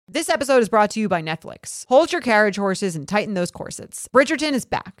This episode is brought to you by Netflix. Hold your carriage horses and tighten those corsets. Bridgerton is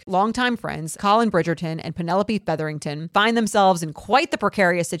back. Longtime friends Colin Bridgerton and Penelope Featherington find themselves in quite the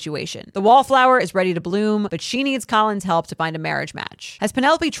precarious situation. The wallflower is ready to bloom, but she needs Colin's help to find a marriage match. Has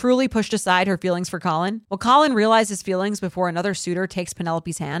Penelope truly pushed aside her feelings for Colin? Will Colin realize his feelings before another suitor takes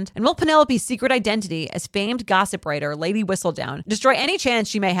Penelope's hand? And will Penelope's secret identity as famed gossip writer Lady Whistledown destroy any chance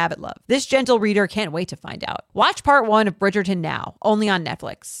she may have at love? This gentle reader can't wait to find out. Watch part 1 of Bridgerton now, only on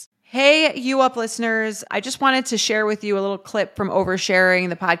Netflix. Hey, You Up listeners. I just wanted to share with you a little clip from Oversharing,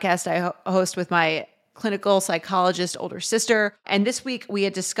 the podcast I host with my clinical psychologist older sister. And this week we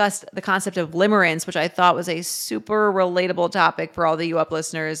had discussed the concept of limerence, which I thought was a super relatable topic for all the You Up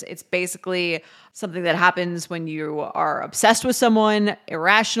listeners. It's basically something that happens when you are obsessed with someone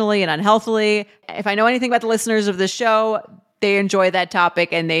irrationally and unhealthily. If I know anything about the listeners of this show, they enjoy that topic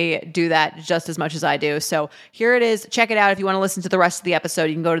and they do that just as much as I do. So here it is. Check it out. If you want to listen to the rest of the episode,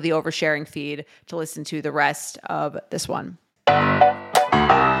 you can go to the Oversharing feed to listen to the rest of this one.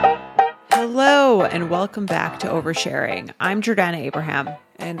 Hello and welcome back to Oversharing. I'm Jordana Abraham.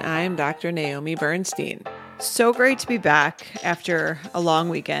 And I'm Dr. Naomi Bernstein. So great to be back after a long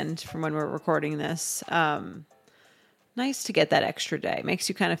weekend from when we're recording this. Nice to get that extra day. Makes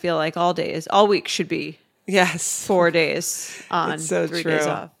you kind of feel like all week should be 4 days on, it's so 3 true. days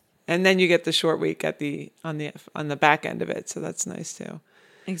off. And then you get the short week on the back end of it. So that's nice too.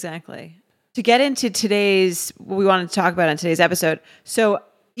 Exactly. To get into what we wanted to talk about on today's episode. So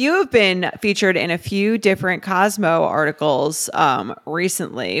you have been featured in a few different Cosmo articles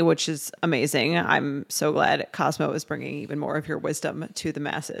recently, which is amazing. I'm so glad Cosmo is bringing even more of your wisdom to the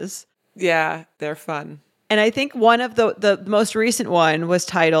masses. Yeah, they're fun. And I think one of the most recent one was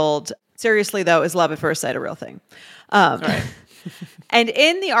titled, Seriously, though, is love at first sight a real thing? Right. And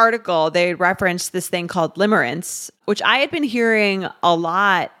in the article, they referenced this thing called limerence, which I had been hearing a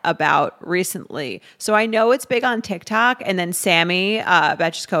lot about recently. So I know it's big on TikTok. And then Sammy,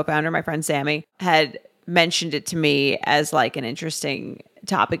 Betch's co-founder, my friend Sammy, had mentioned it to me as like an interesting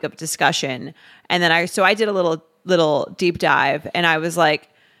topic of discussion. And then I did a little deep dive and I was like,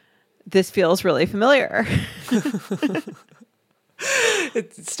 this feels really familiar.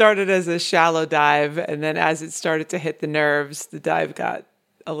 It started as a shallow dive, and then as it started to hit the nerves, the dive got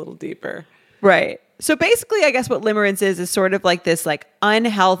a little deeper. Right. So basically, I guess what limerence is sort of like this like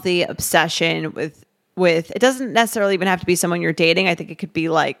unhealthy obsession with it doesn't necessarily even have to be someone you're dating. I think it could be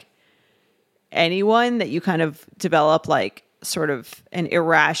like anyone that you kind of develop like sort of an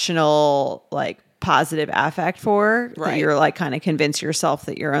irrational like positive affect for, right, that you're like kind of convince yourself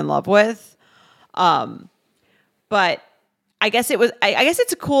that you're in love with. But I guess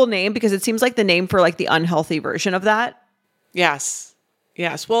it's a cool name because it seems like the name for like the unhealthy version of that. Yes.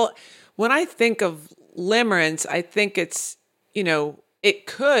 Well, when I think of limerence, I think it's, it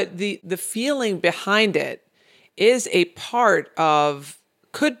could, the feeling behind it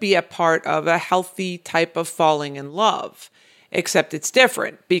could be a part of a healthy type of falling in love, except it's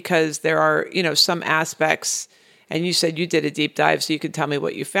different because there are, some aspects, and you said you did a deep dive, so you could tell me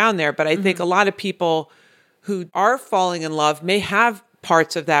what you found there. But I think a lot of people who are falling in love may have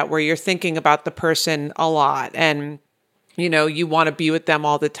parts of that where you're thinking about the person a lot and, you want to be with them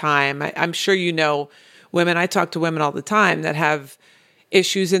all the time. I'm sure women, I talk to women all the time that have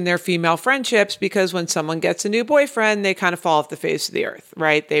issues in their female friendships because when someone gets a new boyfriend, they kind of fall off the face of the earth,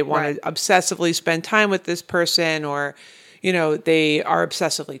 right? They want to obsessively spend time with this person or, they are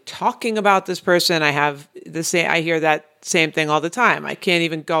obsessively talking about this person. I hear that same thing all the time. I can't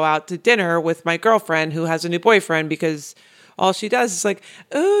even go out to dinner with my girlfriend who has a new boyfriend because all she does is like,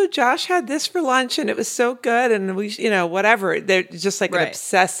 oh, Josh had this for lunch and it was so good. And we, whatever. They're just like an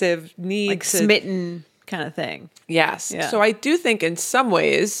obsessive need. Like smitten kind of thing. Yes. Yeah. So I do think in some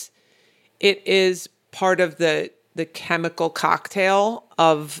ways it is part of the chemical cocktail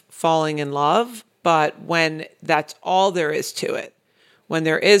of falling in love. But when that's all there is to it, when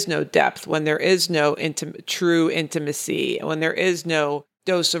there is no depth, when there is no true intimacy, when there is no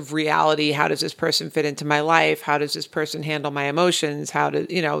dose of reality, how does this person fit into my life? How does this person handle my emotions? How do,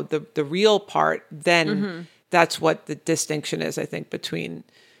 the real part, then that's what the distinction is, I think, between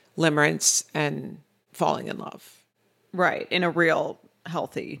limerence and falling in love. Right. In a real,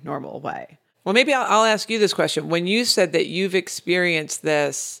 healthy, normal way. Well, maybe I'll ask you this question. When you said that you've experienced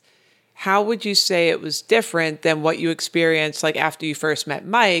this, how would you say it was different than what you experienced like after you first met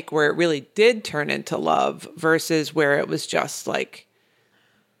Mike, where it really did turn into love versus where it was just like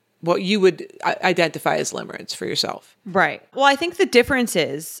what you would identify as limerence for yourself? Right. Well, I think the difference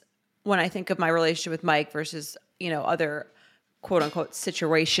is when I think of my relationship with Mike versus, other quote unquote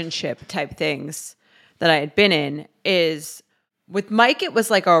situationship type things that I had been in is With Mike, it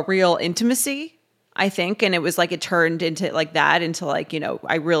was like a real intimacy, I think. And it was like, it turned into like that, into like,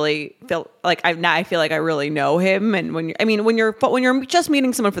 I really felt like I feel like I really know him. And when you're just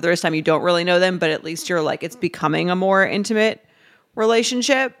meeting someone for the first time, you don't really know them, but at least you're like, it's becoming a more intimate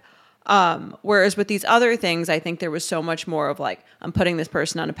relationship. Whereas with these other things, I think there was so much more of like, I'm putting this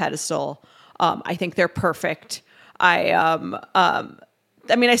person on a pedestal. I think they're perfect. I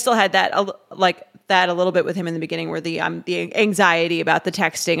still had that a little bit with him in the beginning, where the anxiety about the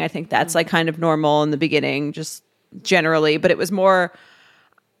texting. I think that's like kind of normal in the beginning, just generally. But it was more,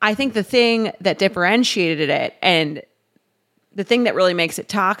 I think the thing that differentiated it and the thing that really makes it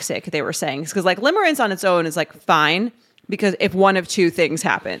toxic, they were saying, because like limerence on its own is like fine, because if one of two things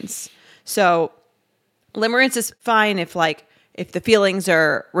happens. So limerence is fine if the feelings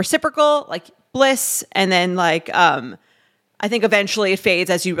are reciprocal, like bliss, and then I think eventually it fades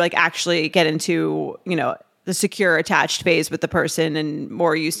as you like actually get into, the secure attached phase with the person and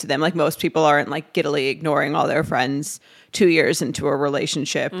more used to them. Like most people aren't like giddily ignoring all their friends 2 years into a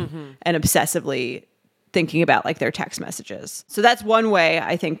relationship and obsessively thinking about like their text messages. So that's one way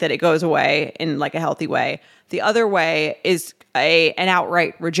I think that it goes away in like a healthy way. The other way is an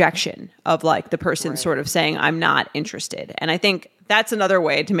outright rejection of like the person sort of saying, I'm not interested. And I think that's another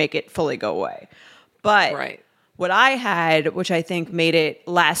way to make it fully go away. But what I had, which I think made it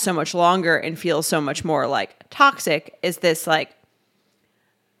last so much longer and feel so much more like toxic, is this like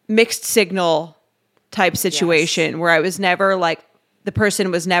mixed signal type situation where I was never like, the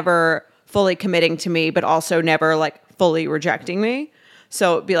person was never fully committing to me, but also never like fully rejecting me.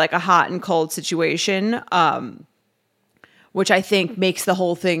 So it'd be like a hot and cold situation, which I think makes the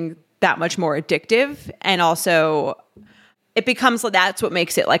whole thing that much more addictive. And also it becomes, that's what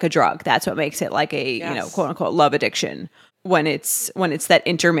makes it like a drug. That's what makes it like a, quote unquote love addiction when it's that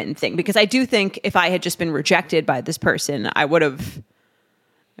intermittent thing. Because I do think if I had just been rejected by this person, I would have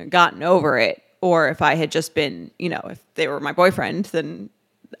gotten over it. Or if I had just been, if they were my boyfriend, then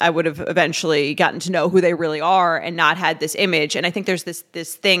I would have eventually gotten to know who they really are and not had this image. And I think there's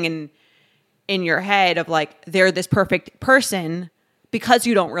this thing in your head of like, they're this perfect person because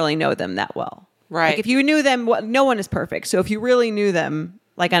you don't really know them that well. Right. Like if you knew them, no one is perfect. So if you really knew them,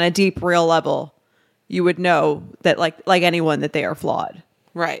 like on a deep, real level, you would know that like anyone, that they are flawed.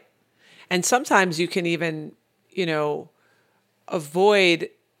 Right. And sometimes you can even, avoid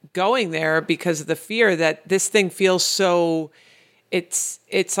going there because of the fear that this thing feels so, it's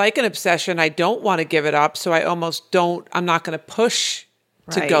like an obsession. I don't want to give it up. So I'm not going to push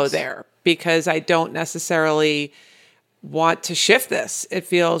to go there because I don't necessarily want to shift this. It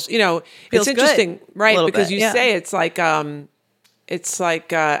feels, it's interesting, good, right? Because you say it's like a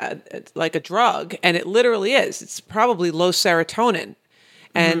drug, and it literally is. It's probably low serotonin,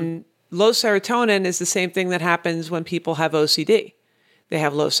 and low serotonin is the same thing that happens when people have OCD. They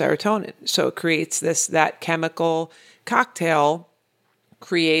have low serotonin, so it creates that chemical cocktail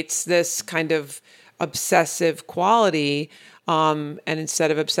creates this kind of obsessive quality. And instead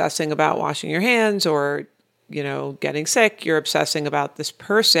of obsessing about washing your hands or getting sick, you're obsessing about this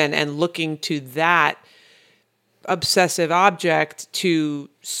person and looking to that obsessive object to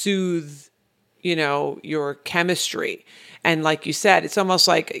soothe, your chemistry. And like you said, it's almost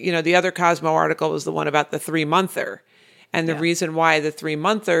like, the other Cosmo article was the one about the 3-monther. And the reason why the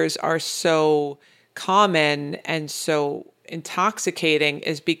 3-monthers are so common and so intoxicating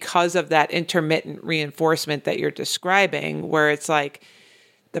is because of that intermittent reinforcement that you're describing, where it's like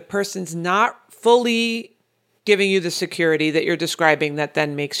the person's not fully giving you the security that you're describing that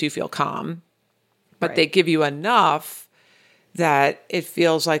then makes you feel calm, but they give you enough that it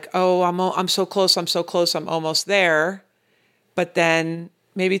feels like, oh, I'm so close, I'm almost there. But then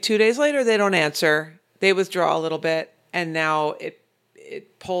maybe 2 days later, they don't answer, they withdraw a little bit, and now it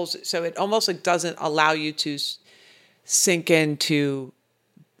pulls. So it almost like doesn't allow you to sink in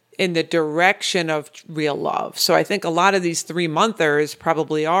the direction of real love. So I think a lot of these 3-monthers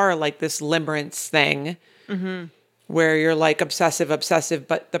probably are like this limerence thing, where you're like obsessive,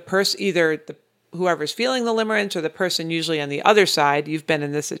 but the person, whoever's feeling the limerence or the person usually on the other side, you've been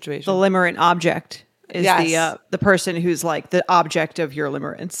in this situation. The limerent object is the person who's like the object of your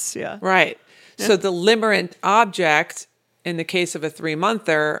limerence. Yeah. Right. Yeah. So the limerent object in the case of a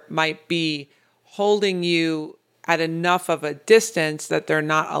 3-monther might be holding you at enough of a distance that they're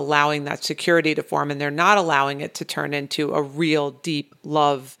not allowing that security to form, and they're not allowing it to turn into a real deep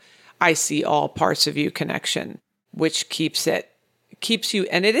love, I see all parts of you connection, which keeps you,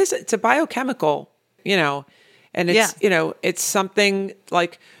 and it's a biochemical, and it's, it's something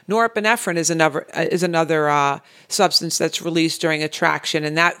like norepinephrine is another substance that's released during attraction.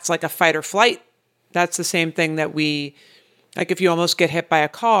 And that's like a fight or flight. That's the same thing that we Like if you almost get hit by a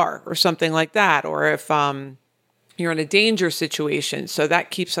car or something like that, or if you're in a danger situation. So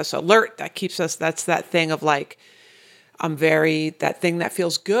that keeps us alert. That's that thing of like, that thing that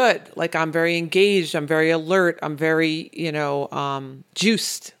feels good. Like I'm very engaged. I'm very alert. I'm very,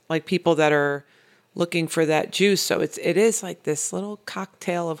 juiced, like people that are looking for that juice. So it is like this little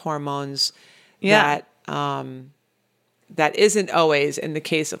cocktail of hormones that isn't always, in the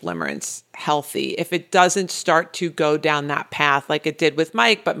case of limerence, healthy. If it doesn't start to go down that path like it did with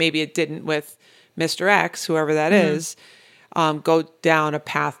Mike, but maybe it didn't with Mr. X, whoever that is, go down a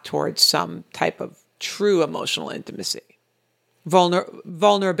path towards some type of true emotional intimacy.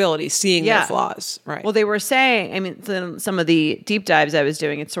 Vulnerability, seeing their flaws. Right. Well, they were saying, I mean, some of the deep dives I was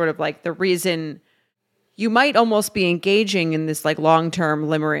doing, it's sort of like the reason you might almost be engaging in this like long-term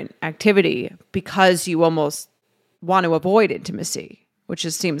limerent activity because you almost want to avoid intimacy, which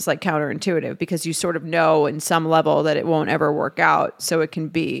just seems like counterintuitive because you sort of know in some level that it won't ever work out. So it can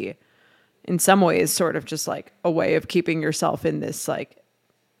be in some ways sort of just like a way of keeping yourself in this like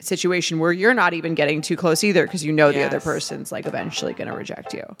situation where you're not even getting too close either because you know the other person's like eventually going to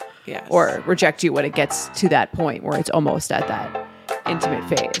reject you. Yes. Or reject you when it gets to that point where it's almost at that intimate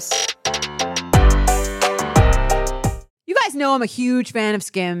phase. You guys know I'm a huge fan of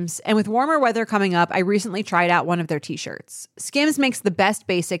Skims, and with warmer weather coming up, I recently tried out one of their t-shirts. Skims makes the best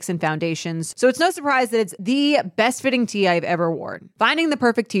basics and foundations, so it's no surprise that it's the best fitting tee I've ever worn. Finding the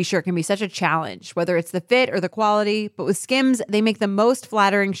perfect t-shirt can be such a challenge, whether it's the fit or the quality, but with Skims, they make the most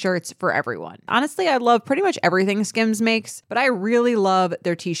flattering shirts for everyone. Honestly, I love pretty much everything Skims makes, but I really love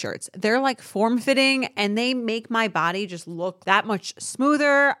their t-shirts. They're like form-fitting, and they make my body just look that much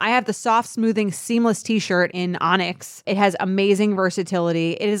smoother. I have the soft, smoothing, seamless t-shirt in Onyx. It has amazing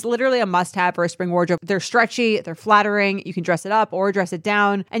versatility. It is literally a must-have for a spring wardrobe. They're stretchy, they're flattering, you can dress it up or dress it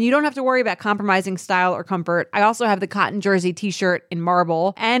down, and you don't have to worry about compromising style or comfort. I also have the cotton jersey t-shirt in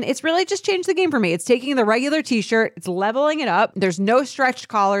marble, and it's really just changed the game for me. It's taking the regular t-shirt, it's leveling it up, there's no stretched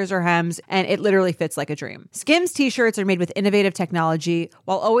collars or hems, and it literally fits like a dream. Skims t-shirts are made with innovative technology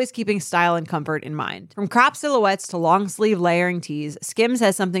while always keeping style and comfort in mind. From crop silhouettes to long sleeve layering tees, Skims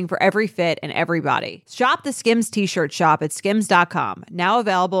has something for every fit and every body. Shop the Skims t-shirt shop at skims.com, now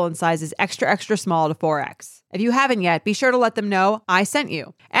available in sizes extra small to 4X. If you haven't yet, be sure to let them know I sent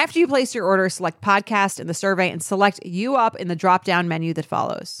you. After you place your order, select podcast in the survey and select you up in the drop-down menu that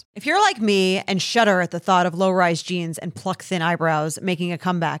follows. If you're like me and shudder at the thought of low-rise jeans and pluck-thin eyebrows making a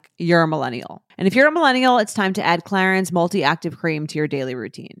comeback, you're a millennial. And if you're a millennial, it's time to add Clarins Multi-Active Cream to your daily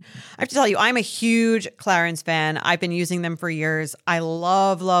routine. I have to tell you, I'm a huge Clarins fan. I've been using them for years. I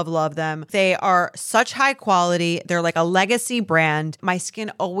love, love, love them. They are such high quality. They're like a legacy brand. My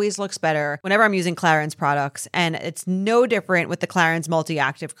skin always looks better whenever I'm using Clarins products, and it's no different with the Clarins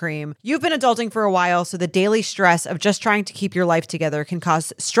Multi-Active Cream. You've been adulting for a while, so the daily stress of just trying to keep your life together can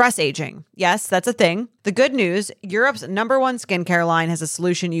cause stress aging. Yes, that's a thing. The good news, Europe's #1 skincare line has a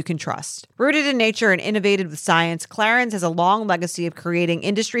solution you can trust. Rooted in nature and innovated with science, Clarins has a long legacy of creating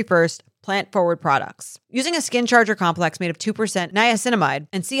industry-first, plant-forward products. Using a skin charger complex made of 2% niacinamide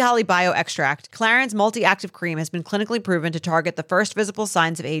and sea holly bioextract, Clarins Multi-Active Cream has been clinically proven to target the first visible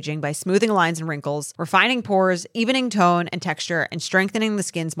signs of aging by smoothing lines and wrinkles, refining pores, evening tone and texture, and strengthening the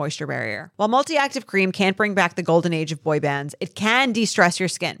skin's moisture barrier. While Multi-Active Cream can't bring back the golden age of boy bands, it can de-stress your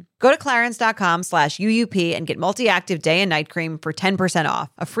skin. Go to clarins.com/UUP and get Multi-Active Day and Night Cream for 10% off,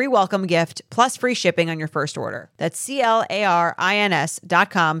 a free welcome gift, plus free shipping on your first order. That's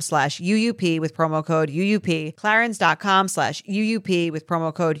CLARINS.com/UUP with promo code UUP, clarins.com/UUP with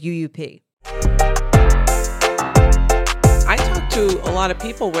promo code UUP. I talk to a lot of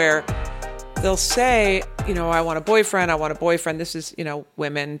people where they'll say, I want a boyfriend. This is,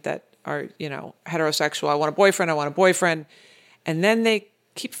 women that are, heterosexual. I want a boyfriend. And then they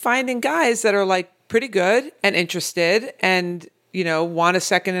keep finding guys that are like pretty good and interested and, want a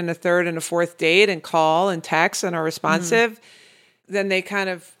second and a third and a fourth date and call and text and are responsive. Then they kind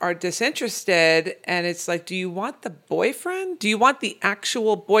of are disinterested. And it's like, do you want the boyfriend? Do you want the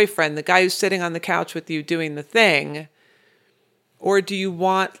actual boyfriend, the guy who's sitting on the couch with you doing the thing? Or do you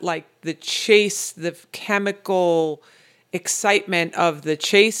want like the chase, the chemical excitement of the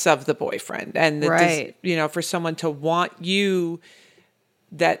chase of the boyfriend? And, for someone to want you,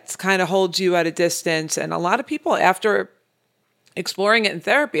 that kind of holds you at a distance. And a lot of people, after exploring it in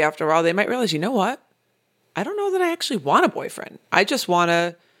therapy, after a while, they might realize, you know what? I don't know that I actually want a boyfriend. I just want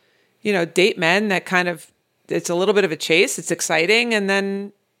to, date men that kind of, it's a little bit of a chase. It's exciting. And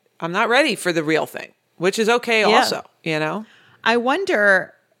then I'm not ready for the real thing, which is okay also, I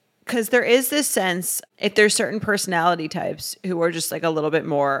wonder, because there is this sense, if there's certain personality types who are just like a little bit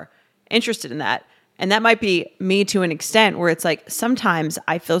more interested in that. And that might be me to an extent where it's like sometimes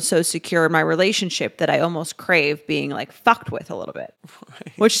I feel so secure in my relationship that I almost crave being like fucked with a little bit,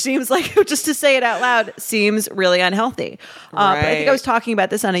 which seems like, just to say it out loud, seems really unhealthy. But I think I was talking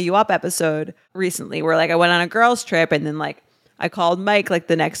about this on a You Up episode recently where like I went on a girls trip and then like I called Mike like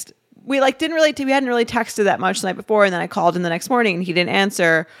the next, we like didn't really, we hadn't really texted that much the night before. And then I called him the next morning and he didn't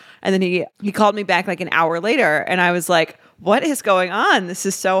answer. And then he called me back like an hour later and I was like, what is going on? This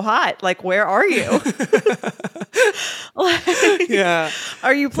is so hot. Like, where are you? Like, yeah.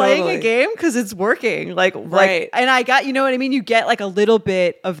 Are you playing a game? Because it's working. Like, and I got, you know what I mean? You get like a little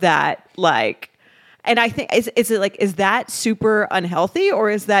bit of that, like, and I think, is it like, is that super unhealthy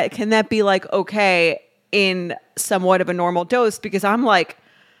or can that be like, okay, in somewhat of a normal dose? Because I'm like,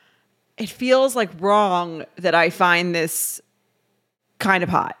 it feels like wrong that I find this kind of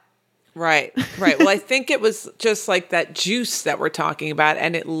hot. Right. Well, I think it was just like that juice that we're talking about.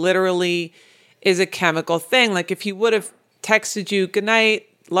 And it literally is a chemical thing. Like if he would have texted you, good night,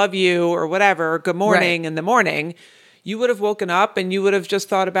 love you, or whatever, or good morning in the morning, you would have woken up and you would have just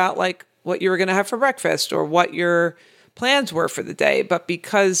thought about like what you were going to have for breakfast or what your plans were for the day. But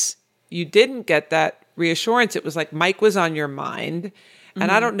because you didn't get that reassurance, it was like Mike was on your mind. And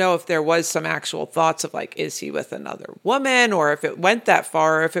I don't know if there was some actual thoughts of like, is he with another woman? Or if it went that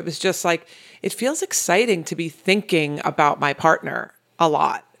far, or if it was just like, it feels exciting to be thinking about my partner a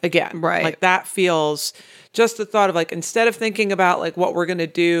lot again. Right. Like that feels just the thought of like, instead of thinking about like what we're going to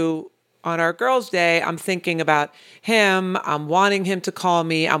do on our girls' day, I'm thinking about him. I'm wanting him to call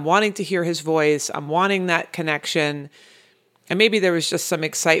me. I'm wanting to hear his voice. I'm wanting that connection. And maybe there was just some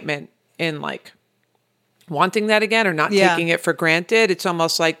excitement in like, wanting that again or not taking it for granted. It's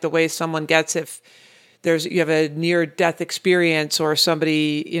almost like the way someone gets if you have a near death experience or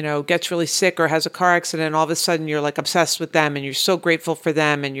somebody, you know, gets really sick or has a car accident and all of a sudden you're like obsessed with them and you're so grateful for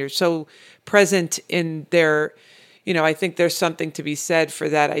them and you're so present in their, you know, I think there's something to be said for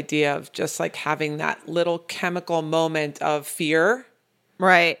that idea of just like having that little chemical moment of fear.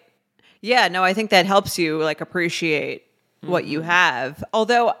 Right. Yeah, no, I think that helps you like appreciate what you have.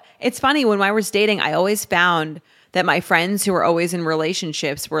 Although it's funny, when I was dating, I always found that my friends who were always in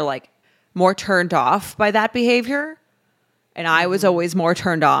relationships were like more turned off by that behavior. And I was always more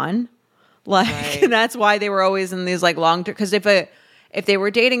turned on. Like, and that's why they were always in these like long term. Because if they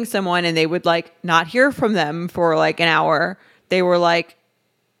were dating someone and they would like not hear from them for like an hour, they were like,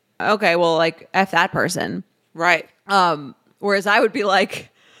 okay, well, like F that person. Right. Whereas I would be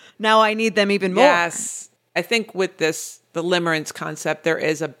like, now I need them even more. Yes. I think with the limerence concept, there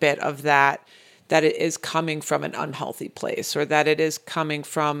is a bit of that it is coming from an unhealthy place or that it is coming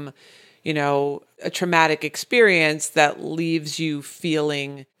from, you know, a traumatic experience that leaves you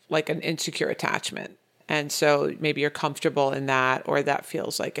feeling like an insecure attachment. And so maybe you're comfortable in that, or that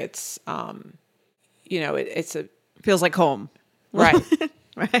feels like it's, you know, it feels like home. Right.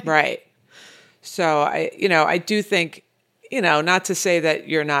 Right. So I do think, you know, not to say that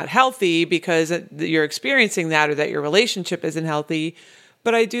you're not healthy because you're experiencing that or that your relationship isn't healthy,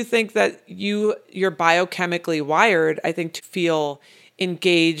 but I do think that you're biochemically wired, I think, to feel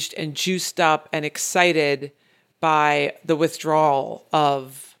engaged and juiced up and excited by the withdrawal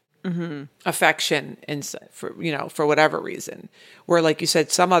of affection and for whatever reason. Where, like you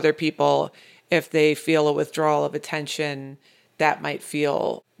said, some other people, if they feel a withdrawal of attention, that might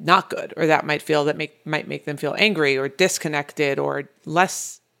feel not good, or that might feel might make them feel angry or disconnected or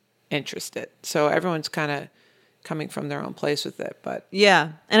less interested. So everyone's kind of coming from their own place with it. But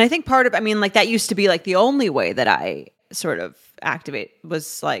yeah. And I think like that used to be like the only way that I sort of activate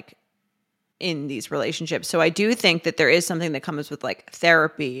was like in these relationships. So I do think that there is something that comes with like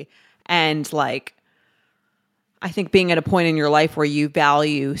therapy and like, I think being at a point in your life where you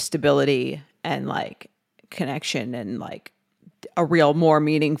value stability and like connection and like a real more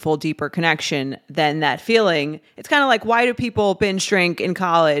meaningful, deeper connection than that feeling. It's kind of like, why do people binge drink in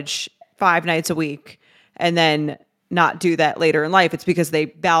college 5 nights a week and then not do that later in life? It's because they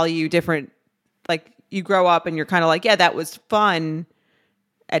value different, like you grow up and you're kind of like, yeah, that was fun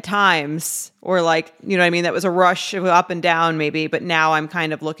at times, or like, you know what I mean? That was a rush of up and down maybe, but now I'm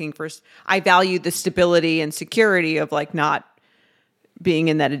kind of looking for, I value the stability and security of like not being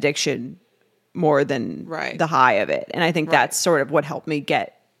in that addiction more than the high of it. And I think that's sort of what helped me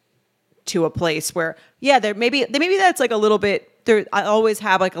get to a place where, yeah, maybe that's like a little bit there. I always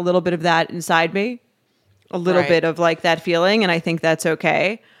have like a little bit of that inside me, a little bit of like that feeling. And I think that's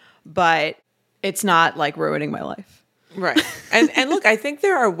okay, but it's not like ruining my life. Right. And look, I think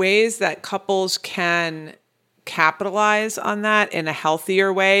there are ways that couples can capitalize on that in a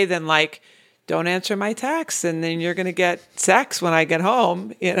healthier way than like, don't answer my texts and then you're going to get sex when I get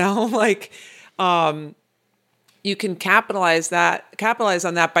home, you know, like, you can capitalize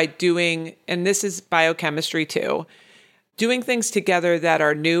on that by doing, and this is biochemistry too, doing things together that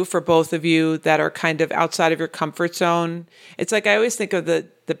are new for both of you, that are kind of outside of your comfort zone. It's like I always think of the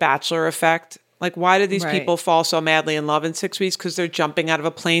Bachelor effect. Like, why do these people fall so madly in love in 6 weeks? Because they're jumping out of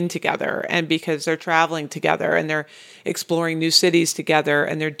a plane together, and because they're traveling together, and they're exploring new cities together,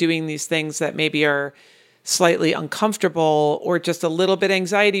 and they're doing these things that maybe are slightly uncomfortable or just a little bit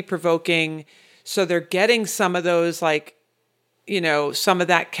anxiety provoking. So they're getting some of those, like, some of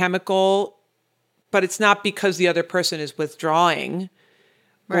that chemical, but it's not because the other person is withdrawing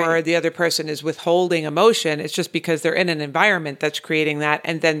or the other person is withholding emotion. It's just because they're in an environment that's creating that.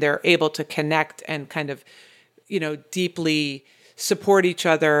 And then they're able to connect and kind of, deeply support each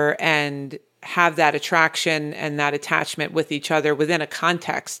other and have that attraction and that attachment with each other within a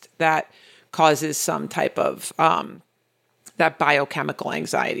context that causes some type of that biochemical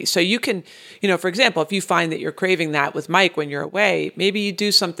anxiety. So you can, for example, if you find that you're craving that with Mike when you're away, maybe you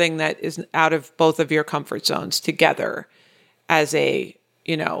do something that is out of both of your comfort zones together as a,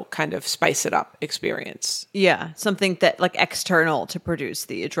 kind of spice it up experience. Yeah. Something that like external to produce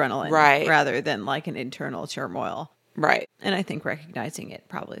the adrenaline rather than like an internal turmoil. Right. And I think recognizing it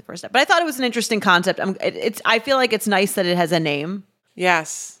probably the first step. But I thought it was an interesting concept. I feel like it's nice that it has a name.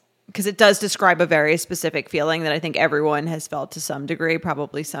 Yes. Because it does describe a very specific feeling that I think everyone has felt to some degree,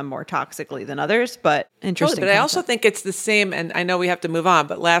 probably some more toxically than others, but interesting. Totally, but I also think it's the same, and I know we have to move on,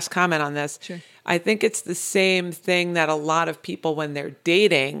 but last comment on this. Sure. I think it's the same thing that a lot of people, when they're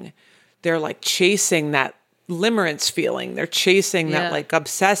dating, they're like chasing that limerence feeling. They're chasing that like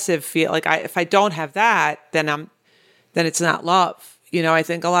obsessive feel. Like if I don't have that, then it's not love. I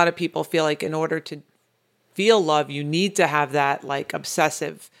think a lot of people feel like in order to feel love, you need to have that like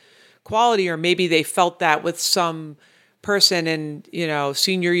obsessive quality, or maybe they felt that with some person in,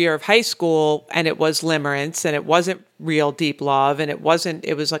 senior year of high school, and it was limerence and it wasn't real deep love, and it was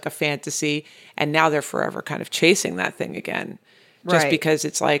like a fantasy, and now they're forever kind of chasing that thing again. Just because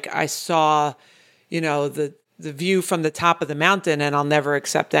it's like, I saw, the view from the top of the mountain, and I'll never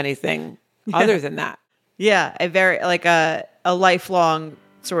accept anything other than that. Yeah. A very like a lifelong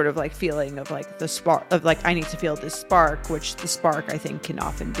sort of like feeling of like the spark of like, I need to feel this spark, which the spark I think can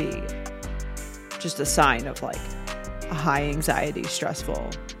often be just a sign of like a high anxiety,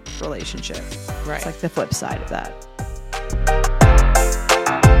 stressful relationship. Right. It's like the flip side of that.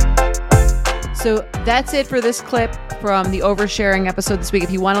 So that's it for this clip from the Oversharing episode this week.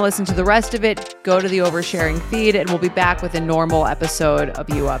 If you want to listen to the rest of it, go to the Oversharing feed, and we'll be back with a normal episode of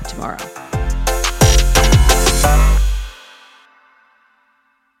You Up tomorrow.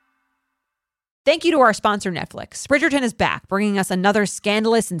 Thank you to our sponsor, Netflix. Bridgerton is back, bringing us another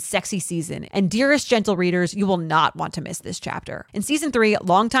scandalous and sexy season. And dearest gentle readers, you will not want to miss this chapter. In season 3,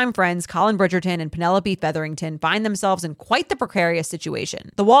 longtime friends Colin Bridgerton and Penelope Featherington find themselves in quite the precarious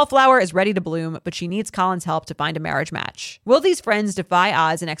situation. The wallflower is ready to bloom, but she needs Colin's help to find a marriage match. Will these friends defy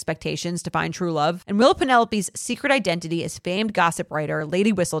odds and expectations to find true love? And will Penelope's secret identity as famed gossip writer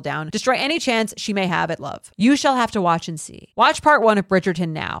Lady Whistledown destroy any chance she may have at love? You shall have to watch and see. Watch part 1 of Bridgerton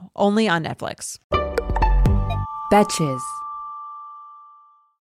now, only on Netflix. Betches.